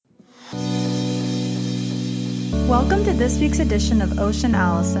Welcome to this week's edition of Ocean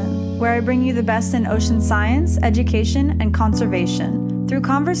Allison, where I bring you the best in ocean science, education, and conservation through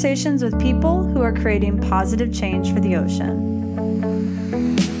conversations with people who are creating positive change for the ocean.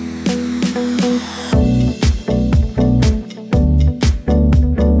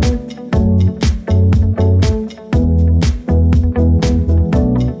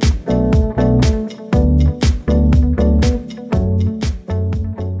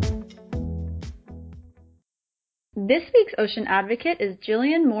 This week's ocean advocate is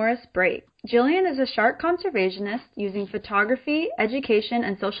Jillian Morris-Brake. Jillian is a shark conservationist using photography, education,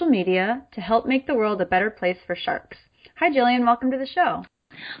 and social media to help make the world a better place for sharks. Hi, Jillian. Welcome to the show.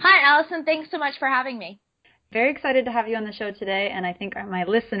 Hi, Allison. Thanks so much for having me. Very excited to have you on the show today, and I think my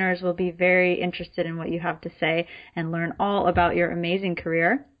listeners will be very interested in what you have to say and learn all about your amazing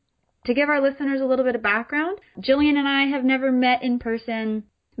career. To give our listeners a little bit of background, Jillian and I have never met in person,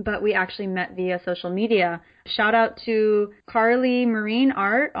 but we actually met via social media. Shout out to Carly Marine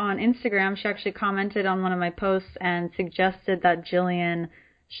Art on Instagram. She actually commented on one of my posts and suggested that Jillian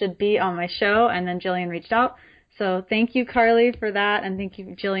should be on my show, and then Jillian reached out. So thank you, Carly, for that, and thank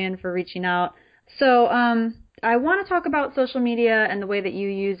you, Jillian, for reaching out. So I want to talk about social media and the way that you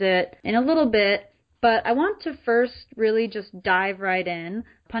use it in a little bit, but I want to first really just dive right in,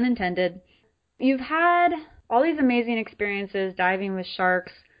 pun intended. You've had all these amazing experiences diving with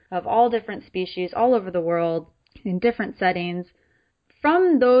sharks of all different species all over the world in different settings.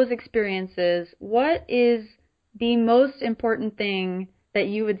 From those experiences, what is the most important thing that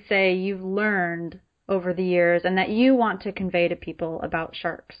you would say you've learned over the years and that you want to convey to people about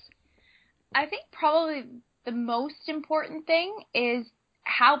sharks? I think probably the most important thing is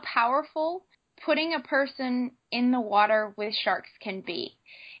how powerful putting a person in the water with sharks can be.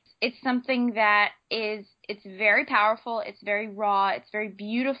 It's something that it's very powerful, it's very raw, it's very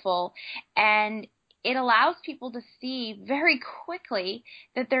beautiful, and it allows people to see very quickly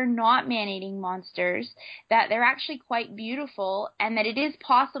that they're not man-eating monsters, that they're actually quite beautiful, and that it is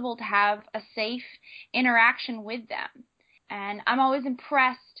possible to have a safe interaction with them. And I'm always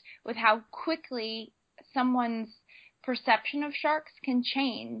impressed with how quickly someone's perception of sharks can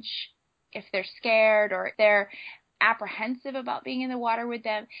change if they're scared or if they're apprehensive about being in the water with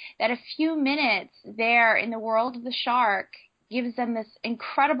them, that a few minutes there in the world of the shark gives them this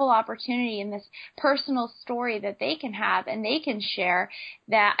incredible opportunity and this personal story that they can have and they can share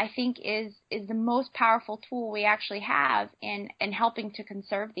that I think is the most powerful tool we actually have in helping to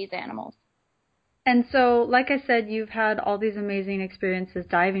conserve these animals. And so, like I said, you've had all these amazing experiences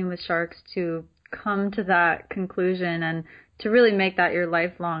diving with sharks to come to that conclusion and to really make that your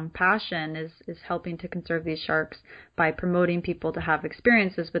lifelong passion is helping to conserve these sharks by promoting people to have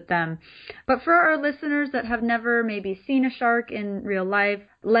experiences with them. But for our listeners that have never maybe seen a shark in real life,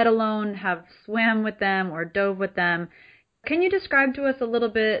 let alone have swam with them or dove with them, can you describe to us a little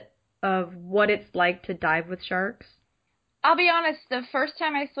bit of what it's like to dive with sharks? I'll be honest, the first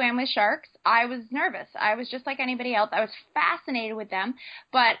time I swam with sharks, I was nervous. I was just like anybody else. I was fascinated with them,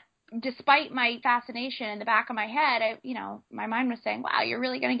 but despite my fascination in the back of my head, my mind was saying, wow, you're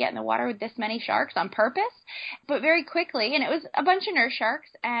really going to get in the water with this many sharks on purpose? But very quickly, and it was a bunch of nurse sharks,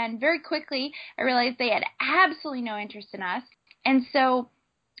 and very quickly I realized they had absolutely no interest in us. And so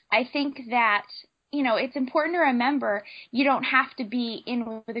I think that, it's important to remember you don't have to be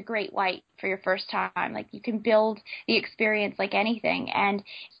in with a great white for your first time. Like, you can build the experience like anything. And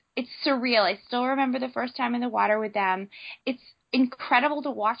it's surreal. I still remember the first time in the water with them. It's incredible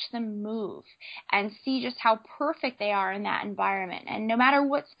to watch them move and see just how perfect they are in that environment. And no matter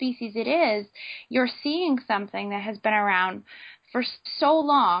what species it is, you're seeing something that has been around for so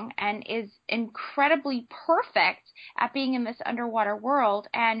long and is incredibly perfect at being in this underwater world.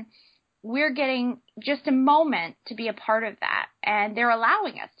 And we're getting just a moment to be a part of that. And they're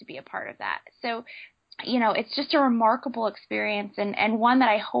allowing us to be a part of that. So it's just a remarkable experience and one that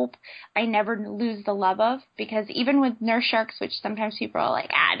I hope I never lose the love of, because even with nurse sharks, which sometimes people are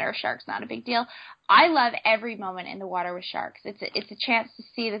like, nurse sharks, not a big deal. I love every moment in the water with sharks. It's a chance to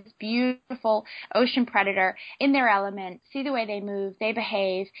see this beautiful ocean predator in their element, see the way they move, they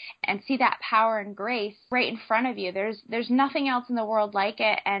behave, and see that power and grace right in front of you. There's nothing else in the world like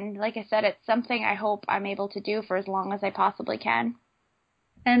it. And like I said, it's something I hope I'm able to do for as long as I possibly can.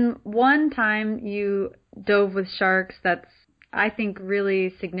 And one time you dove with sharks that's, I think,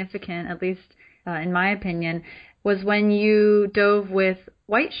 really significant, at least in my opinion, was when you dove with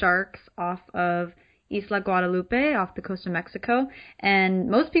white sharks off of Isla Guadalupe, off the coast of Mexico. And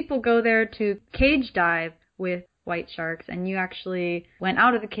most people go there to cage dive with white sharks, and you actually went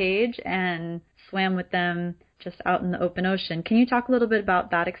out of the cage and swam with them just out in the open ocean. Can you talk a little bit about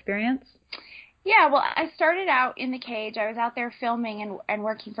that experience? Yeah, well, I started out in the cage. I was out there filming and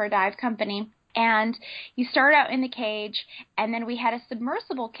working for a dive company. And you start out in the cage, and then we had a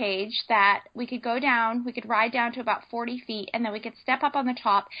submersible cage that we could go down, we could ride down to about 40 feet, and then we could step up on the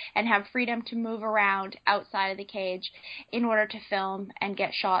top and have freedom to move around outside of the cage in order to film and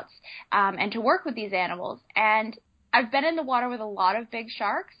get shots and to work with these animals. And I've been in the water with a lot of big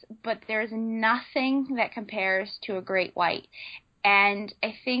sharks, but there's nothing that compares to a great white. And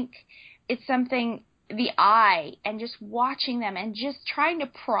I think it's something, the eye and just watching them and just trying to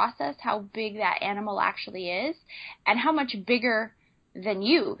process how big that animal actually is and how much bigger than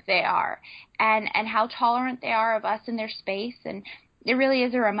you they are, and how tolerant they are of us in their space. And it really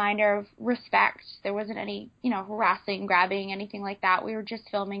is a reminder of respect. There wasn't any, harassing, grabbing, anything like that. We were just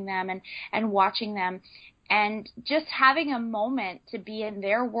filming them and watching them and just having a moment to be in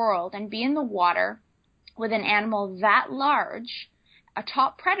their world and be in the water with an animal that large, a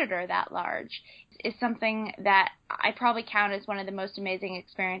top predator that large, is something that I probably count as one of the most amazing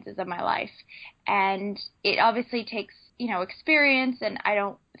experiences of my life. And it obviously takes, experience, and I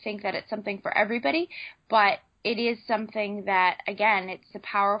don't think that it's something for everybody, but it is something that, again, it's a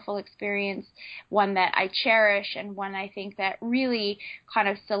powerful experience, one that I cherish, and one I think that really kind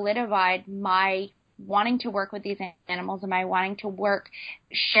of solidified my wanting to work with these animals and my wanting to work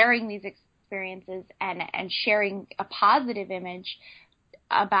sharing these experiences and sharing a positive image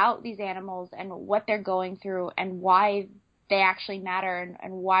about these animals and what they're going through and why they actually matter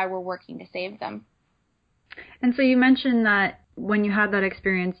and why we're working to save them. And so you mentioned that when you had that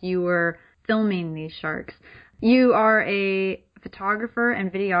experience, you were filming these sharks. You are a photographer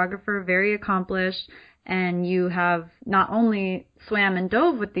and videographer, very accomplished, and you have not only swam and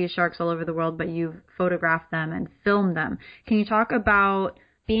dove with these sharks all over the world, but you've photographed them and filmed them. Can you talk about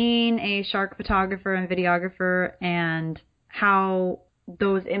being a shark photographer and videographer and how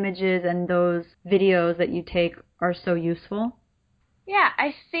those images and those videos that you take are so useful? Yeah,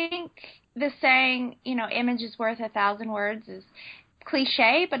 I think the saying, image is worth 1,000 words is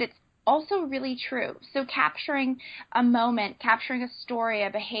cliche, but it's also really true. So capturing a moment, capturing a story, a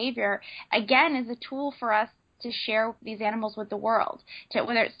behavior, again, is a tool for us to share these animals with the world,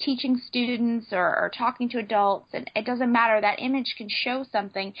 whether it's teaching students or talking to adults, and it doesn't matter. That image can show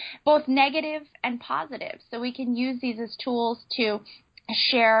something, both negative and positive. So we can use these as tools to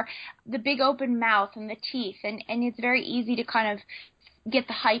share the big open mouth and the teeth, and it's very easy to kind of get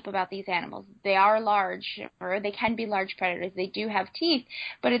the hype about these animals. They are large, or they can be large predators. They do have teeth,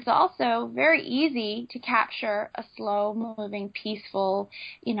 but it's also very easy to capture a slow-moving, peaceful,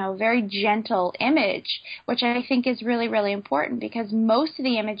 very gentle image, which I think is really, really important because most of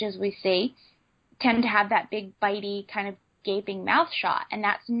the images we see tend to have that big, bitey, kind of gaping mouth shot, and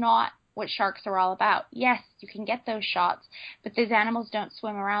that's not what sharks are all about. Yes, you can get those shots, but these animals don't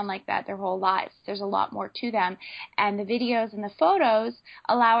swim around like that their whole lives. There's a lot more to them, and the videos and the photos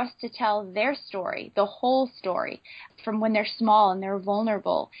allow us to tell their story, the whole story, from when they're small and they're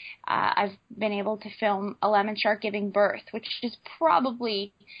vulnerable. I've been able to film a lemon shark giving birth, which is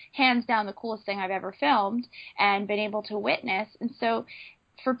probably hands down the coolest thing I've ever filmed and been able to witness. And so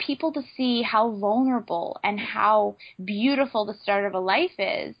for people to see how vulnerable and how beautiful the start of a life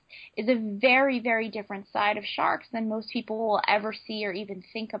is a very, very different side of sharks than most people will ever see or even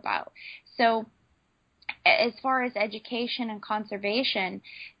think about. So as far as education and conservation,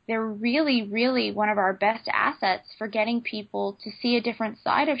 they're really, really one of our best assets for getting people to see a different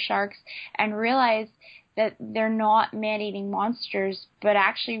side of sharks and realize that they're not man-eating monsters, but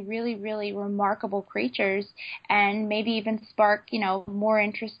actually really, really remarkable creatures, and maybe even spark, more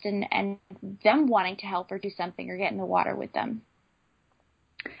interest in and them wanting to help or do something or get in the water with them.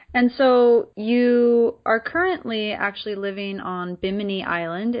 And so you are currently actually living on Bimini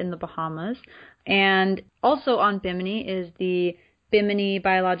Island in the Bahamas, and also on Bimini is the Bimini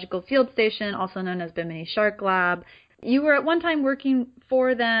Biological Field Station, also known as Bimini Shark Lab. You were at one time working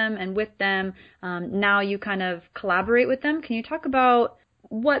for them and with them. Now you kind of collaborate with them. Can you talk about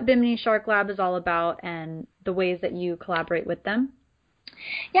what Bimini Shark Lab is all about and the ways that you collaborate with them?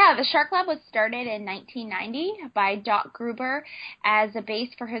 Yeah, the Shark Lab was started in 1990 by Doc Gruber as a base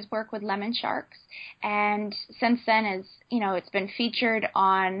for his work with lemon sharks. And since then, it's been featured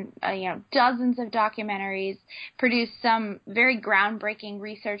on, dozens of documentaries, produced some very groundbreaking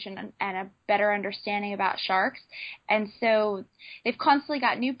research and a better understanding about sharks. And so they've constantly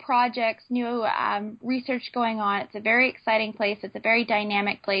got new projects, new research going on. It's a very exciting place. It's a very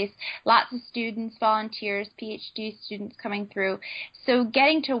dynamic place. Lots of students, volunteers, PhD students coming through. So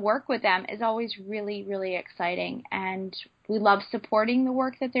getting to work with them is always really, really exciting. And we love supporting the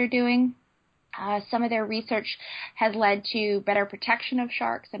work that they're doing. Some of their research has led to better protection of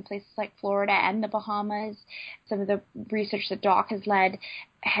sharks in places like Florida and the Bahamas. Some of the research that Doc has led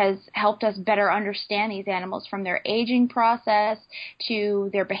has helped us better understand these animals, from their aging process to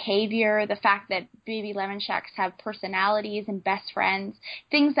their behavior, the fact that baby lemon sharks have personalities and best friends,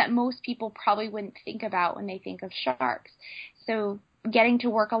 things that most people probably wouldn't think about when they think of sharks. So getting to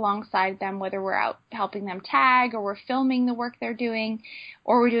work alongside them, whether we're out helping them tag or we're filming the work they're doing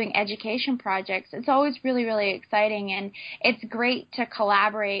or we're doing education projects, it's always really, really exciting. And it's great to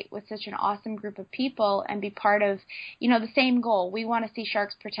collaborate with such an awesome group of people and be part of, the same goal. We want to see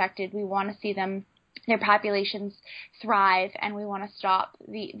sharks protected. We want to see their populations thrive, and we want to stop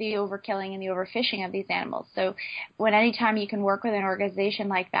the overkilling and the overfishing of these animals. So anytime you can work with an organization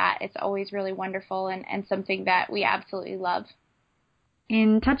like that, it's always really wonderful and something that we absolutely love.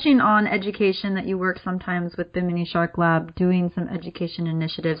 In touching on education, that you work sometimes with Bimini Shark Lab doing some education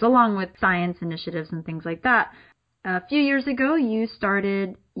initiatives along with science initiatives and things like that. A few years ago, you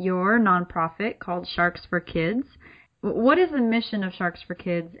started your nonprofit called Sharks for Kids. What is the mission of Sharks for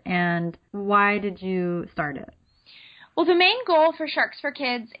Kids, and why did you start it? Well, the main goal for Sharks for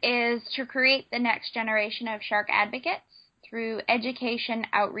Kids is to create the next generation of shark advocates through education,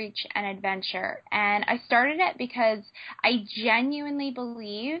 outreach, and adventure. And I started it because I genuinely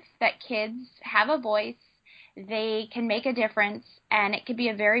believe that kids have a voice, they can make a difference, and it could be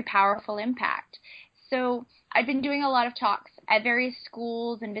a very powerful impact. So I've been doing a lot of talks at various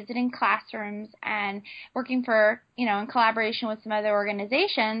schools and visiting classrooms and working for, in collaboration with some other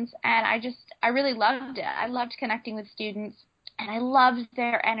organizations. And I really loved it. I loved connecting with students. And I loved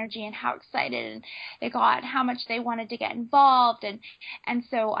their energy and how excited they got, and how much they wanted to get involved. And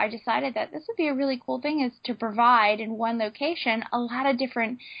so I decided that this would be a really cool thing, is to provide in one location a lot of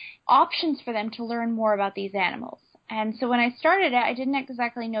different options for them to learn more about these animals. And so when I started it, I didn't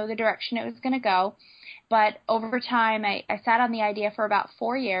exactly know the direction it was going to go. But over time, I sat on the idea for about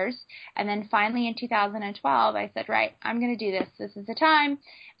 4 years. And then finally in 2012, I said, right, I'm going to do this. This is the time.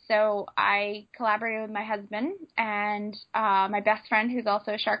 So I collaborated with my husband and my best friend, who's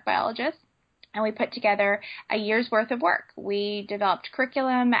also a shark biologist, and we put together a year's worth of work. We developed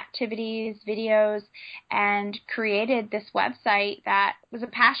curriculum, activities, videos, and created this website that was a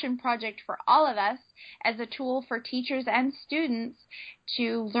passion project for all of us as a tool for teachers and students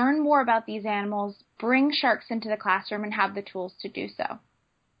to learn more about these animals, bring sharks into the classroom, and have the tools to do so.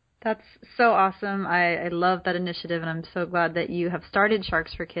 That's so awesome. I love that initiative, and I'm so glad that you have started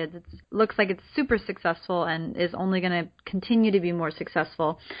Sharks for Kids. It looks like it's super successful and is only going to continue to be more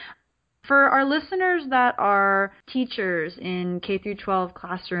successful. For our listeners that are teachers in K through 12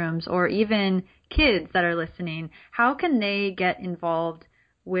 classrooms, or even kids that are listening, how can they get involved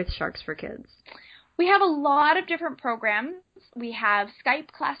with Sharks for Kids? We have a lot of different programs. We have Skype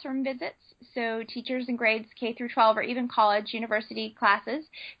classroom visits, so teachers in grades K through 12 or even college, university classes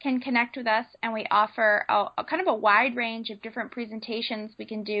can connect with us, and we offer a kind of a wide range of different presentations we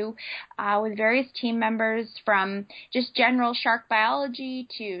can do with various team members, from just general shark biology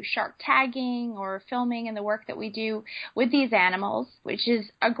to shark tagging or filming and the work that we do with these animals, which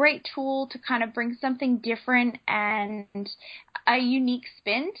is a great tool to kind of bring something different and a unique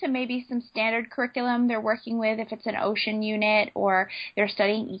spin to maybe some standard curriculum they're working with, if it's an ocean unit or they're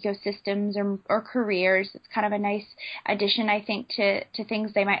studying ecosystems or careers. It's kind of a nice addition, I think, to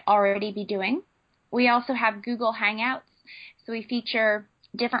things they might already be doing. We also have Google Hangouts, so we feature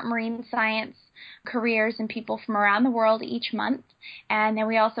different marine science careers and people from around the world each month. And then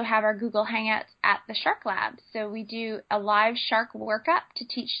we also have our Google Hangouts at the Shark Lab. So we do a live shark workup to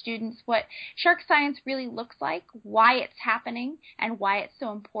teach students what shark science really looks like, why it's happening, and why it's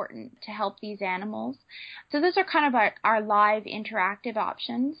so important to help these animals. So those are kind of our live interactive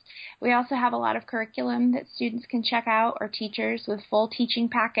options. We also have a lot of curriculum that students can check out, or teachers with full teaching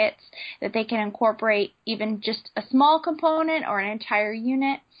packets that they can incorporate even just a small component or an entire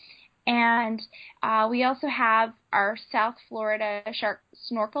unit. And we also have our South Florida shark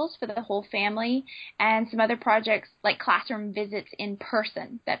snorkels for the whole family, and some other projects like classroom visits in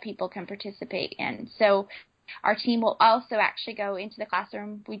person that people can participate in. So our team will also actually go into the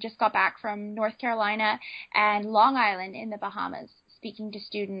classroom. We just got back from North Carolina and Long Island in the Bahamas, speaking to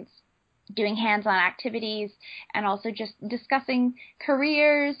students, doing hands-on activities, and also just discussing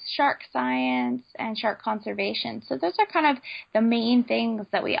careers, shark science, and shark conservation. So those are kind of the main things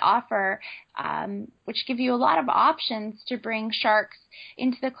that we offer, which give you a lot of options to bring sharks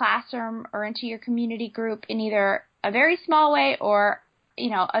into the classroom or into your community group in either a very small way or,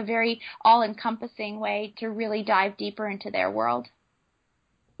 a very all-encompassing way to really dive deeper into their world.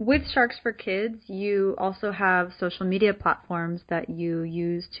 With Sharks for Kids, you also have social media platforms that you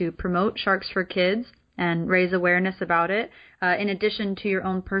use to promote Sharks for Kids and raise awareness about it, in addition to your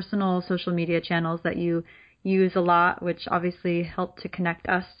own personal social media channels that you use a lot, which obviously help to connect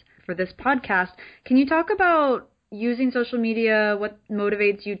us for this podcast. Can you talk about using social media, what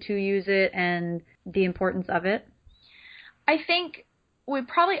motivates you to use it, and the importance of it? I think we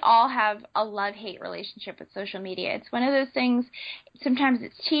probably all have a love-hate relationship with social media. It's one of those things, sometimes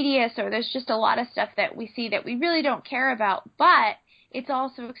it's tedious or there's just a lot of stuff that we see that we really don't care about, but it's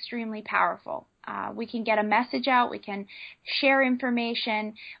also extremely powerful. We can get a message out. We can share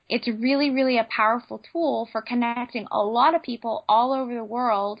information. It's really, really a powerful tool for connecting a lot of people all over the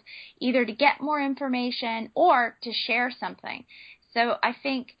world, either to get more information or to share something. So I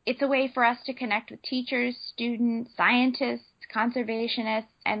think it's a way for us to connect with teachers, students, scientists, conservationists,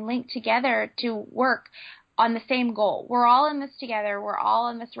 and link together to work on the same goal. We're all in this together. We're all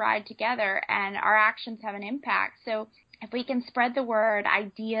in this ride together, and our actions have an impact. So if we can spread the word,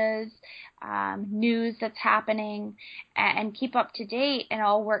 ideas, news that's happening, and keep up to date and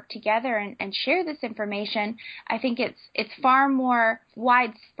all work together and share this information, I think it's far more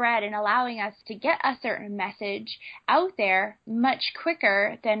widespread in allowing us to get a certain message out there much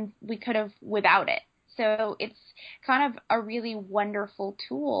quicker than we could have without it. So it's kind of a really wonderful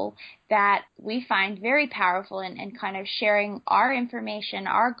tool that we find very powerful in kind of sharing our information,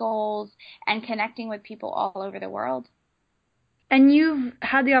 our goals, and connecting with people all over the world. And you've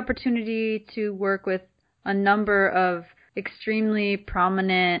had the opportunity to work with a number of extremely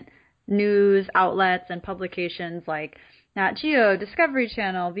prominent news outlets and publications like Nat Geo, Discovery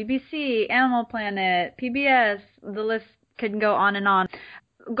Channel, BBC, Animal Planet, PBS. The list can go on and on.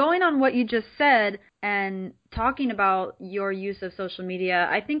 Going on what you just said and talking about your use of social media,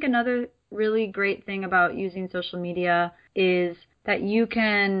 I think another really great thing about using social media is that you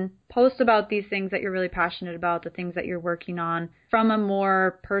can post about these things that you're really passionate about, the things that you're working on, from a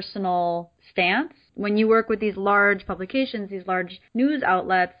more personal stance. When you work with these large publications, these large news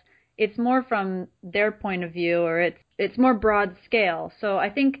outlets, it's more from their point of view, or it's more broad scale. So I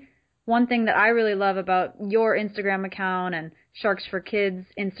think one thing that I really love about your Instagram account and Sharks for Kids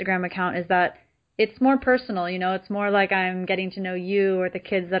Instagram account is that it's more personal. You know, it's more like I'm getting to know you or the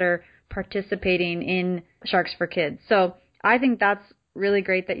kids that are participating in Sharks for Kids. So I think that's really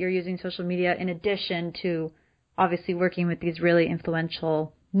great that you're using social media in addition to obviously working with these really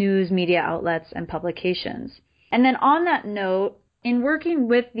influential news media outlets and publications. And then on that note, in working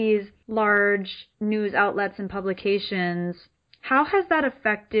with these large news outlets and publications, how has that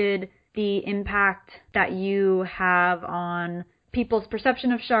affected the impact that you have on people's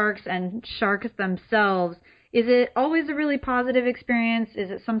perception of sharks and sharks themselves? Is it always a really positive experience?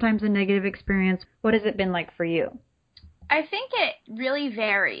 Is it sometimes a negative experience? What has it been like for you? I think it really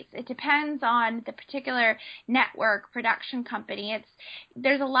varies. It depends on the particular network, production company.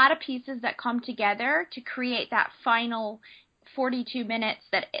 There's a lot of pieces that come together to create that final 42 minutes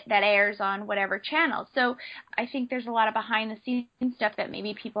that airs on whatever channel. So I think there's a lot of behind the scenes stuff that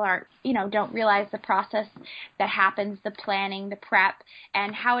maybe people don't realize the process that happens, the planning, the prep,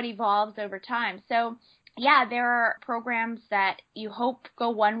 and how it evolves over time. So yeah, there are programs that you hope go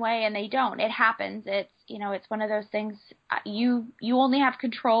one way and they don't. It happens. It's one of those things. You only have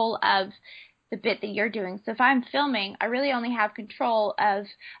control of the bit that you're doing. So if I'm filming, I really only have control of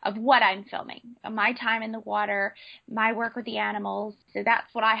what I'm filming, my time in the water, my work with the animals. So that's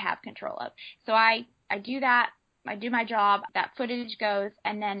what I have control of. So I do that. I do my job, that footage goes,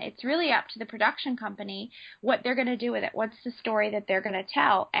 and then it's really up to the production company what they're going to do with it. What's the story that they're going to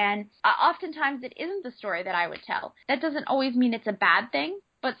tell? And oftentimes it isn't the story that I would tell. That doesn't always mean it's a bad thing,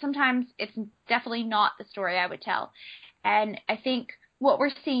 but sometimes it's definitely not the story I would tell. And I think what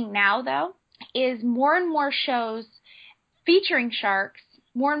we're seeing now, though, is more and more shows featuring sharks,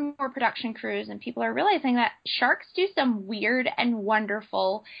 more and more production crews, and people are realizing that sharks do some weird and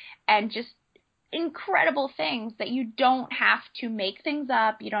wonderful and just incredible things that you don't have to make things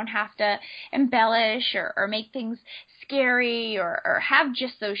up. You don't have to embellish or make things scary or have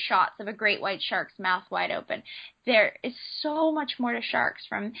just those shots of a great white shark's mouth wide open. There is so much more to sharks,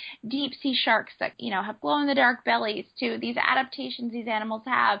 from deep sea sharks that, have glow in the dark bellies to these adaptations these animals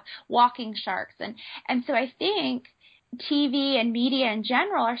have, walking sharks. And so I think TV and media in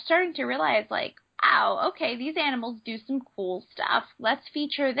general are starting to realize, like, wow, okay, these animals do some cool stuff. Let's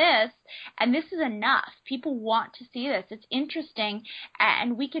feature this, and this is enough. People want to see this. It's interesting,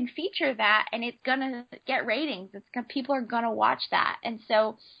 and we can feature that, and it's going to get ratings. People are going to watch that. And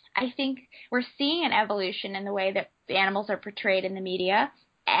so I think we're seeing an evolution in the way that the animals are portrayed in the media,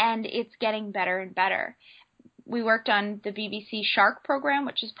 and it's getting better and better. We worked on the BBC Shark program,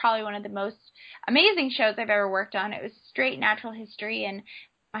 which is probably one of the most amazing shows I've ever worked on. It was straight natural history, and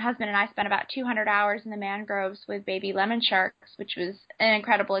my husband and I spent about 200 hours in the mangroves with baby lemon sharks, which was an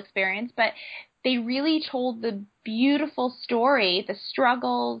incredible experience. But they really told the beautiful story, the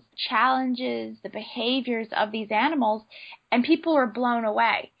struggles, challenges, the behaviors of these animals, and people were blown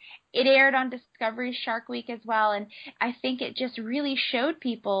away. It aired on Discovery Shark Week as well, and I think it just really showed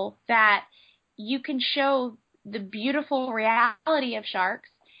people that you can show the beautiful reality of sharks,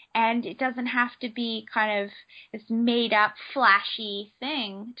 and it doesn't have to be kind of this made-up, flashy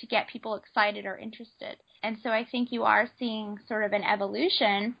thing to get people excited or interested. And so I think you are seeing sort of an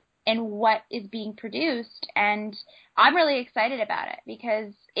evolution in what is being produced, and I'm really excited about it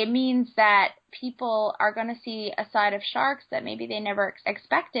because it means that people are going to see a side of sharks that maybe they never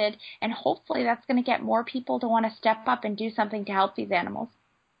expected, and hopefully that's going to get more people to want to step up and do something to help these animals.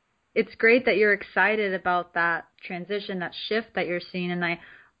 It's great that you're excited about that transition, that shift that you're seeing, and I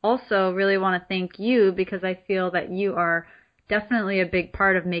also really want to thank you because I feel that you are definitely a big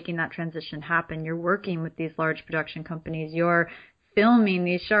part of making that transition happen. You're working with these large production companies. You're filming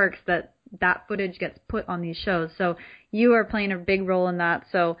these sharks, that footage gets put on these shows. So you are playing a big role in that.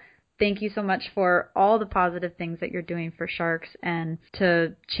 So thank you so much for all the positive things that you're doing for sharks and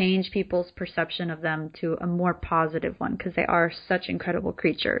to change people's perception of them to a more positive one because they are such incredible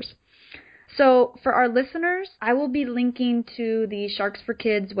creatures. So for our listeners, I will be linking to the Sharks for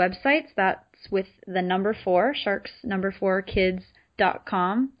Kids websites. That's with the number 4,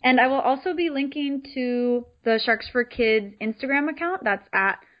 sharks4kids.com. And I will also be linking to the Sharks for Kids Instagram account. That's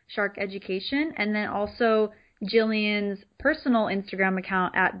at Shark Education. And then also Jillian's personal Instagram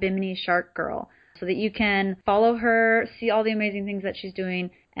account at Bimini Shark Girl, so that you can follow her, see all the amazing things that she's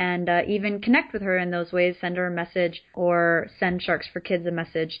doing, and even connect with her in those ways. Send her a message or send Sharks for Kids a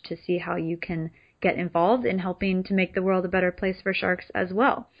message to see how you can get involved in helping to make the world a better place for sharks as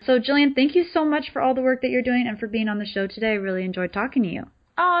well. So Jillian, thank you so much for all the work that you're doing and for being on the show today. I really enjoyed talking to you.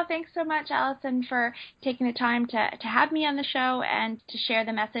 Oh, thanks so much, Allison, for taking the time to have me on the show and to share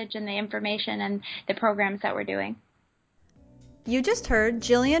the message and the information and the programs that we're doing. You just heard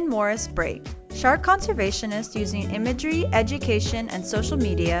Jillian Morris Brake, shark conservationist using imagery, education, and social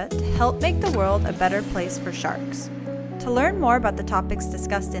media to help make the world a better place for sharks. To learn more about the topics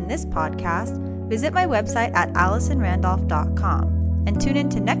discussed in this podcast, visit my website at AllisonRandolph.com and tune in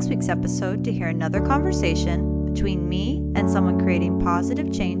to next week's episode to hear another conversation between me and someone creating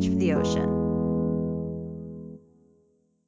positive change for the ocean.